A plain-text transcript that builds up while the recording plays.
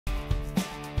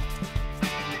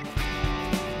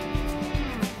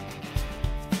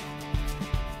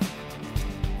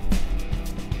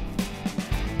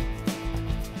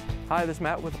Hi, this is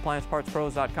Matt with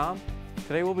AppliancePartsPros.com.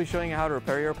 Today we'll be showing you how to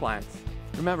repair your appliance.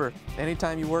 Remember,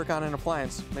 anytime you work on an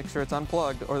appliance, make sure it's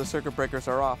unplugged or the circuit breakers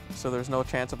are off so there's no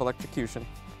chance of electrocution.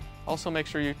 Also make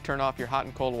sure you turn off your hot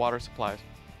and cold water supplies.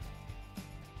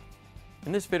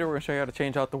 In this video we're going to show you how to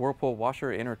change out the Whirlpool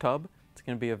washer inner tub. It's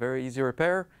going to be a very easy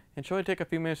repair and should only take a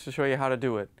few minutes to show you how to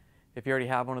do it. If you already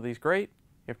have one of these, great.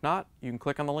 If not, you can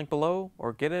click on the link below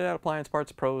or get it at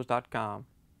AppliancePartsPros.com.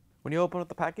 When you open up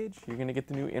the package, you're going to get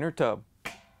the new inner tub.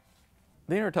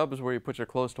 The inner tub is where you put your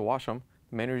clothes to wash them.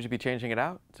 The main reason you'd be changing it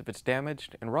out is if it's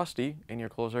damaged and rusty and your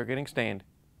clothes are getting stained.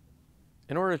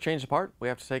 In order to change the part, we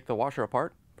have to take the washer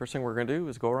apart. First thing we're going to do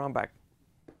is go around back.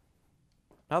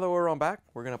 Now that we're around back,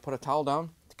 we're going to put a towel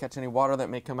down to catch any water that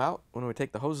may come out when we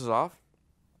take the hoses off.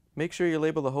 Make sure you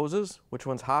label the hoses, which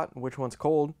one's hot and which one's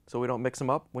cold, so we don't mix them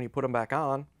up when you put them back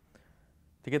on.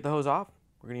 To get the hose off,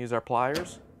 we're going to use our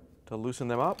pliers to loosen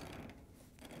them up.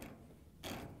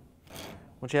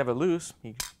 Once you have it loose,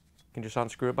 you can just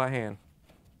unscrew it by hand.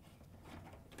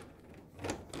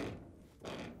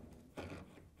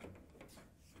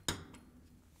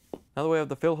 Now that we have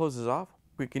the fill hoses off,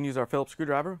 we can use our Phillips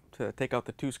screwdriver to take out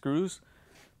the two screws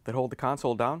that hold the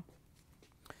console down.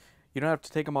 You don't have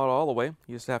to take them out all the way,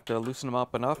 you just have to loosen them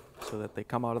up enough so that they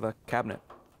come out of the cabinet.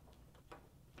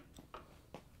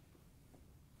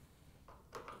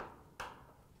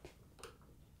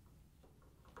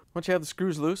 Once you have the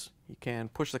screws loose, you can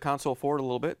push the console forward a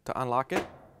little bit to unlock it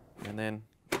and then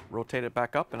rotate it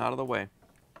back up and out of the way.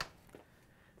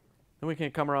 Then we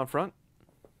can come around front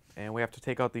and we have to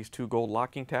take out these two gold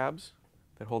locking tabs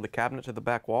that hold the cabinet to the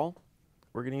back wall.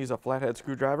 We're going to use a flathead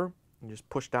screwdriver and just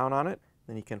push down on it.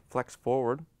 Then you can flex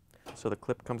forward so the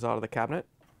clip comes out of the cabinet.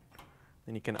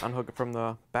 Then you can unhook it from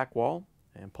the back wall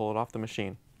and pull it off the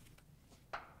machine.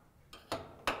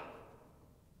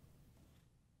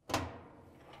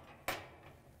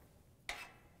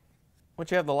 Once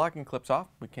you have the locking clips off,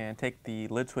 we can take the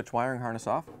lid switch wiring harness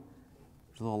off.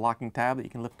 There's a little locking tab that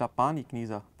you can lift up on. You can use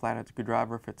a flathead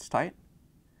screwdriver if it's tight.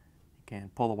 You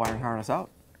can pull the wiring harness out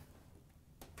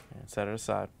and set it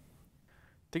aside.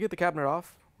 To get the cabinet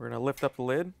off, we're going to lift up the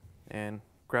lid and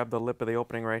grab the lip of the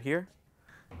opening right here,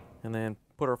 and then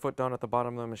put our foot down at the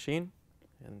bottom of the machine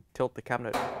and tilt the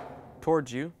cabinet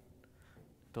towards you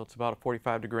until it's about a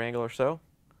 45-degree angle or so.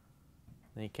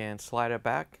 Then you can slide it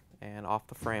back and off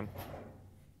the frame.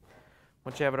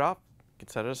 Once you have it off, you can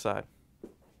set it aside.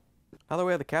 Now that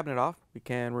we have the cabinet off, we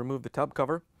can remove the tub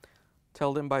cover. It's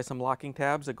held in by some locking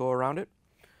tabs that go around it.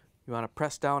 You want to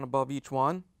press down above each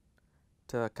one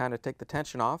to kind of take the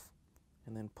tension off,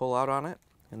 and then pull out on it,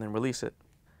 and then release it.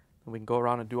 And we can go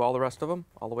around and do all the rest of them,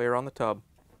 all the way around the tub.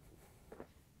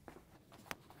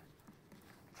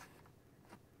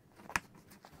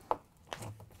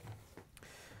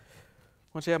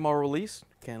 Once you have them all released,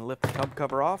 you can lift the tub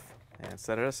cover off and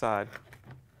set it aside.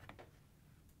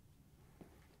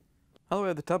 Now that we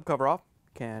have the tub cover off,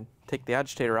 you can take the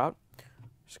agitator out.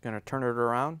 Just going to turn it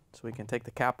around so we can take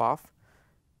the cap off.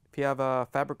 If you have a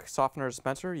fabric softener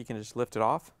dispenser, you can just lift it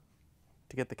off.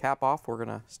 To get the cap off, we're going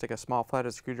to stick a small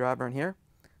flathead screwdriver in here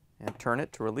and turn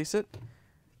it to release it.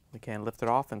 We can lift it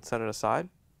off and set it aside.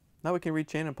 Now we can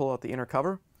reach in and pull out the inner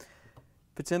cover.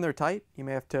 If it's in there tight, you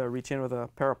may have to reach in with a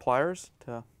pair of pliers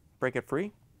to break it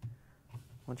free.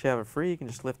 Once you have it free, you can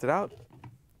just lift it out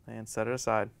and set it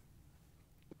aside.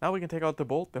 Now we can take out the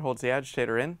bolt that holds the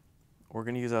agitator in. We're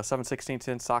going to use a 7/16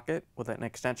 inch socket with an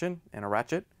extension and a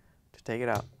ratchet to take it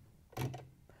out.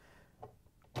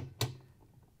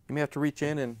 You may have to reach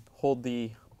in and hold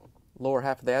the lower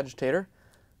half of the agitator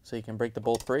so you can break the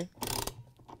bolt free.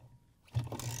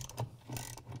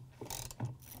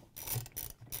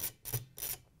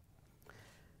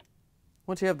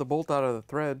 Once you have the bolt out of the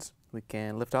threads, we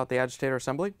can lift out the agitator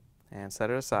assembly and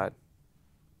set it aside.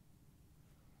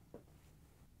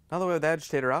 Now that we have the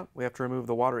agitator out, we have to remove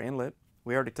the water inlet.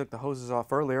 We already took the hoses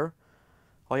off earlier.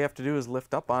 All you have to do is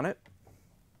lift up on it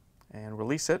and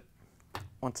release it.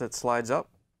 Once it slides up,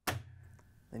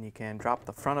 then you can drop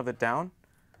the front of it down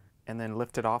and then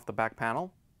lift it off the back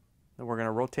panel. Then we're going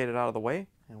to rotate it out of the way,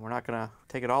 and we're not going to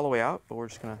take it all the way out, but we're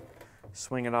just going to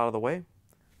swing it out of the way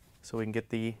so we can get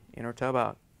the inner tub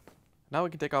out. Now we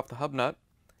can take off the hub nut.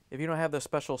 If you don't have the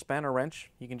special spanner wrench,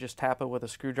 you can just tap it with a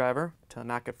screwdriver to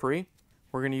knock it free.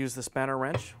 We're going to use the spanner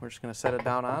wrench. We're just going to set it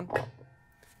down on.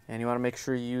 And you want to make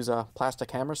sure you use a plastic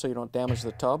hammer so you don't damage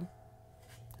the tub.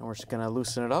 And we're just going to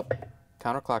loosen it up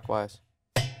counterclockwise.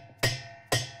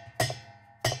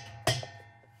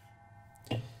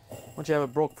 Once you have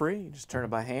it broke free, you just turn it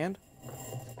by hand.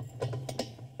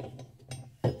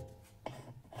 And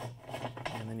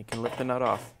then you can lift the nut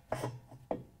off.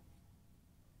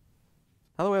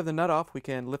 Now that we have the nut off, we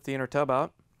can lift the inner tub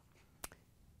out.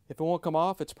 If it won't come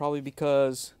off, it's probably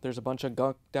because there's a bunch of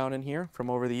gunk down in here from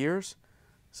over the years.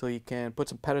 So you can put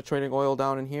some penetrating oil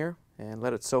down in here and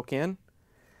let it soak in.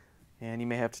 And you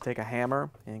may have to take a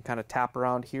hammer and kind of tap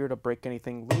around here to break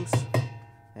anything loose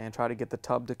and try to get the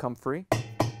tub to come free.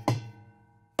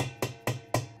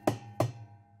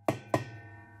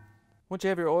 Once you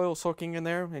have your oil soaking in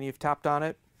there and you've tapped on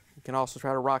it, you can also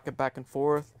try to rock it back and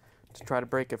forth to try to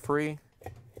break it free.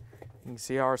 You can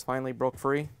see ours finally broke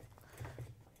free.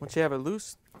 Once you have it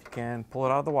loose, you can pull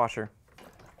it out of the washer.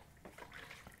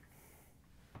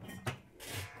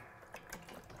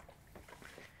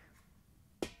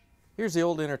 Here's the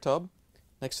old inner tub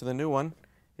next to the new one.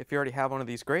 If you already have one of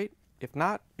these, great. If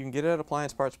not, you can get it at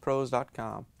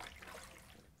appliancepartspros.com.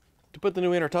 To put the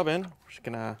new inner tub in, we're just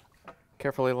going to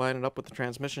carefully line it up with the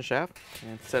transmission shaft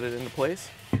and set it into place.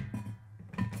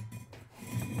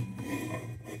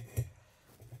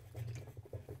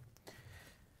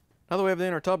 Now that we have the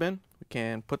inner tub in, we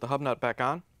can put the hub nut back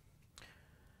on.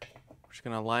 We're just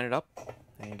going to line it up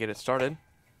and get it started.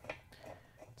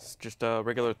 It's just a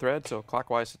regular thread, so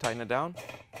clockwise to tighten it down.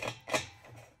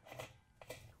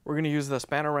 We're going to use the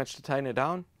spanner wrench to tighten it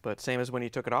down, but same as when you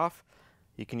took it off,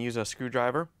 you can use a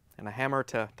screwdriver and a hammer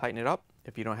to tighten it up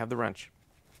if you don't have the wrench.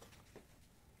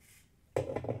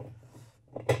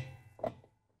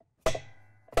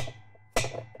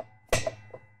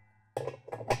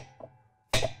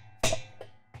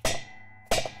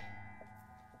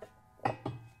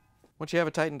 Once you have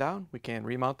it tightened down, we can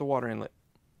remount the water inlet.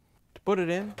 To put it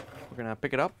in, we're going to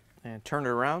pick it up and turn it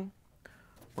around.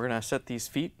 We're going to set these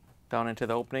feet down into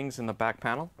the openings in the back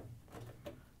panel.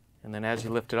 And then as you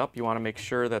lift it up, you want to make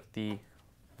sure that the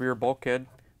rear bulkhead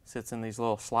sits in these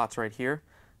little slots right here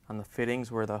on the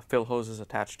fittings where the fill hose is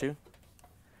attached to.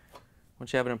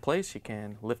 Once you have it in place, you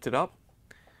can lift it up.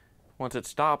 Once it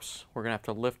stops, we're going to have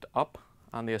to lift up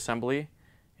on the assembly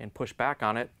and push back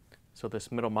on it so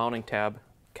this middle mounting tab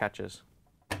catches.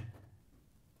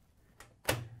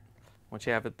 Once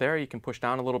you have it there, you can push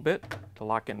down a little bit to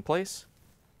lock it in place,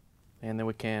 and then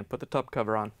we can put the tub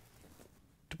cover on.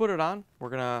 To put it on, we're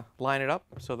going to line it up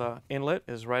so the inlet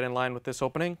is right in line with this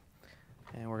opening,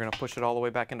 and we're going to push it all the way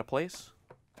back into place.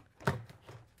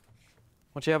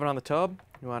 Once you have it on the tub,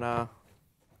 you want to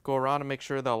go around and make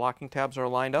sure the locking tabs are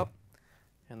lined up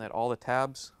and that all the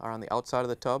tabs are on the outside of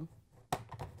the tub.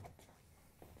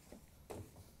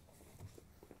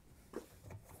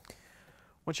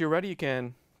 Once you're ready, you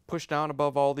can push down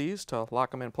above all these to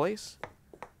lock them in place.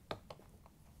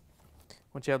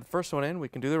 Once you have the first one in, we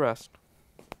can do the rest.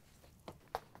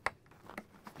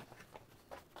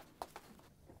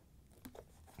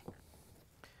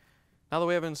 Now that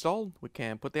we have it installed, we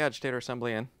can put the agitator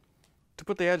assembly in. To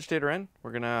put the agitator in,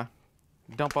 we're going to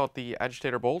dump out the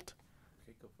agitator bolt.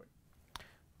 Okay, go for it.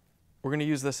 We're going to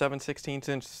use the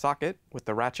 7/16" socket with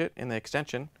the ratchet and the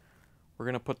extension. We're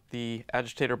going to put the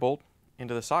agitator bolt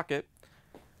into the socket,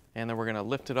 and then we're going to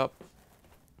lift it up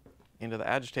into the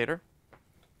agitator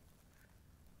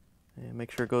and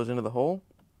make sure it goes into the hole.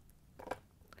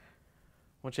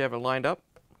 Once you have it lined up,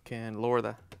 you can lower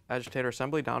the agitator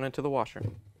assembly down into the washer.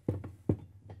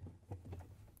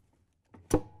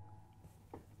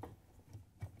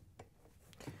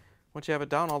 Once you have it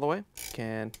down all the way, you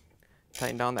can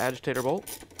tighten down the agitator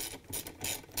bolt.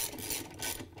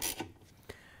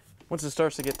 Once it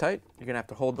starts to get tight, you're going to have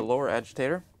to hold the lower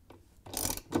agitator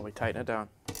while we tighten it down.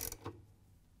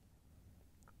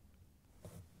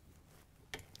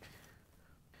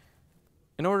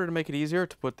 In order to make it easier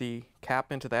to put the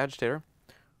cap into the agitator,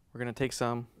 we're going to take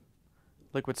some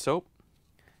liquid soap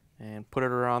and put it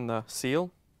around the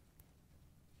seal.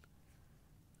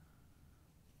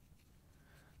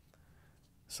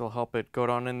 This will help it go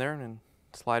down in there and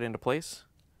slide into place.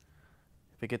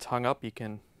 If it gets hung up, you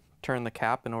can turn the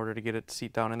cap in order to get it to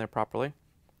seat down in there properly.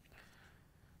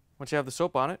 Once you have the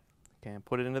soap on it, you can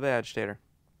put it into the agitator.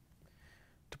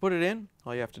 To put it in,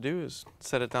 all you have to do is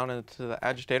set it down into the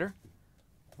agitator.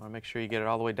 You want to make sure you get it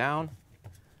all the way down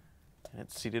and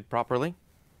it's seated properly.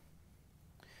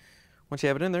 Once you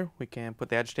have it in there, we can put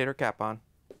the agitator cap on.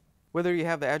 Whether you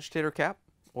have the agitator cap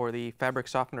or the fabric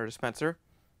softener dispenser,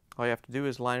 all you have to do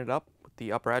is line it up with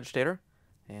the upper agitator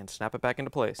and snap it back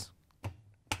into place.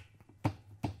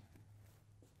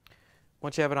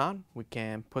 Once you have it on, we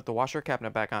can put the washer cabinet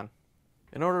back on.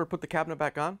 In order to put the cabinet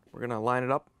back on, we're going to line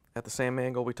it up at the same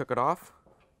angle we took it off.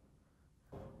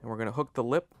 And we're going to hook the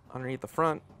lip underneath the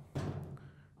front.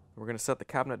 We're going to set the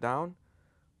cabinet down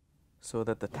so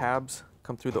that the tabs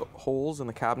come through the holes in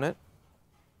the cabinet.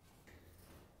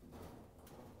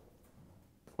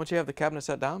 Once you have the cabinet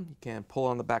set down, you can pull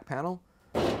on the back panel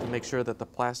to make sure that the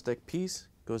plastic piece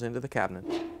goes into the cabinet.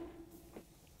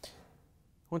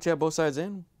 Once you have both sides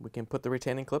in, we can put the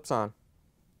retaining clips on.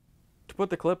 To put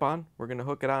the clip on, we're going to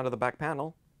hook it onto the back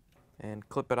panel and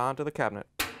clip it onto the cabinet.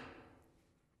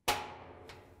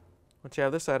 Once you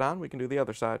have this side on, we can do the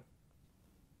other side.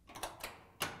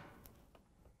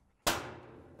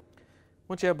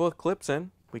 Once you have both clips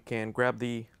in, we can grab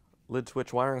the lid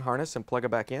switch wiring harness and plug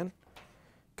it back in.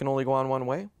 It can only go on one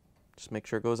way. Just make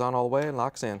sure it goes on all the way and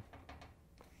locks in.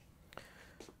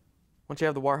 Once you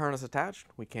have the wire harness attached,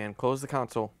 we can close the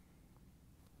console.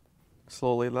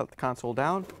 Slowly let the console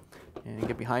down and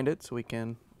get behind it so we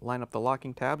can line up the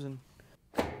locking tabs. And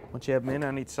once you have them in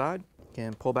on each side, you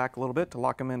can pull back a little bit to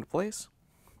lock them into place.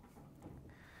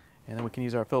 And then we can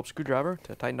use our Phillips screwdriver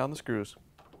to tighten down the screws.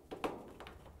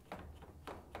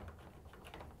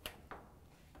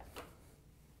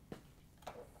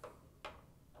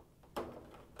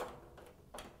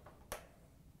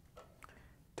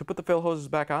 To put the fill hoses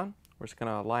back on, we're just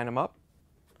going to line them up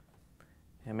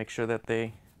and make sure that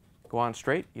they go on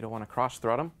straight. You don't want to cross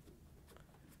thread them.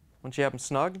 Once you have them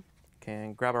snug, you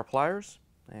can grab our pliers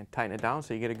and tighten it down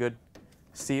so you get a good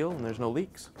seal and there's no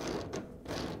leaks.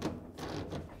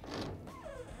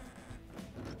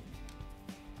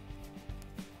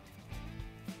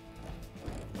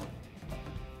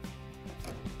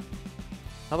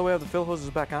 Now that we have the fill hoses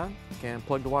back on, you can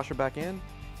plug the washer back in,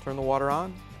 turn the water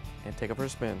on, and take it for a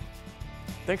spin.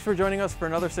 Thanks for joining us for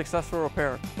another successful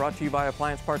repair brought to you by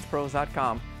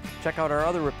AppliancePartsPros.com. Check out our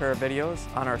other repair videos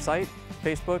on our site,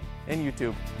 Facebook, and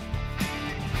YouTube.